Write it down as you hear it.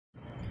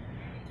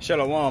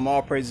Shalom,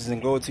 all praises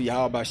and glory to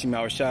Yahweh Bashim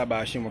Yahushua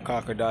Bashim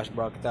Wakakadash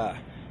Barakatah.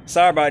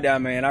 Sorry about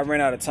that, man. I ran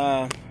out of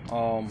time.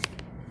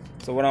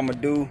 So what I'm gonna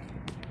do,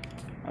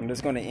 I'm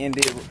just gonna end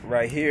it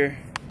right here.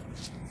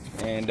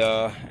 And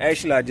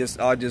actually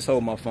I'll just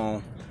hold my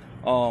phone.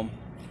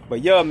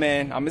 But yeah,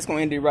 man, I'm just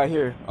gonna end it right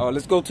here.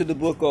 Let's go to the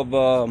book of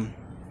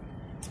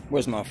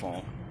where's my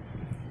phone?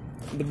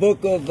 The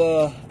book of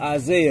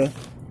Isaiah.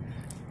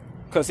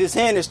 Cause his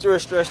hand is still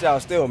stretched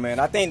out still, man.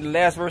 I think the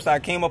last verse I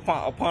came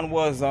upon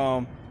was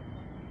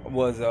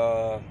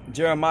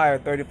Jeremiah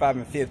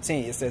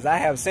 35:15. It says, I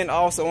have sent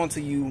also unto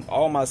you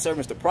all my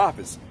servants the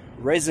prophets,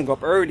 raising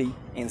up early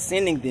and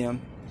sending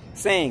them,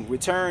 saying,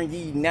 return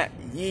ye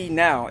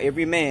now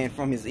every man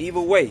from his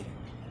evil way,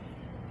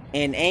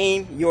 and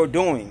aim your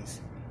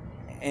doings,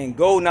 and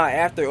go not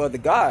after other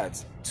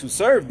gods to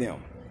serve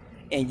them,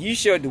 and ye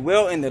shall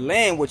dwell in the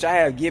land which I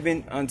have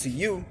given unto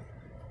you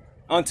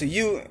and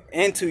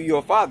to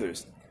your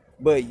fathers.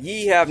 But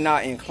ye have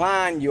not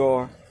inclined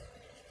your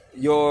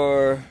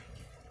ear,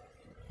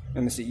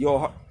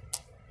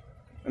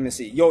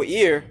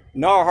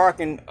 nor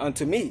hearken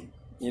unto me.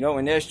 You know,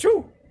 and that's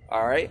true.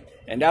 All right.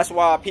 And that's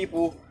why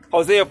people,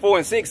 Hosea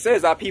 4:6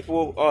 says, our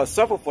people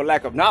suffer for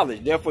lack of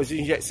knowledge. Therefore,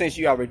 since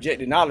you have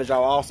rejected knowledge, I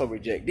will also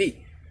reject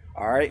thee.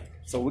 All right.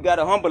 So we got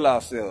to humble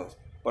ourselves.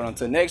 But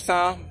until next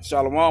time,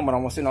 Shalom, and I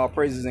want to send all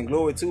praises and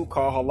glory to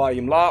Kal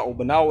Halayim La,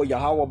 Obanawa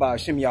Yahweh by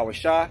Hashem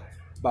Yahushua,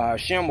 by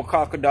Hashem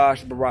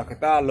Wakakadash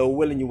Barakatah. Lord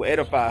willing, you will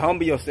edify.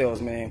 Humble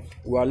yourselves, man.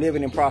 We are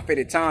living in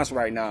prophetic times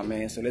right now,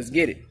 man. So let's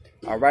get it.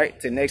 All right.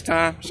 Till next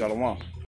time, Shalom.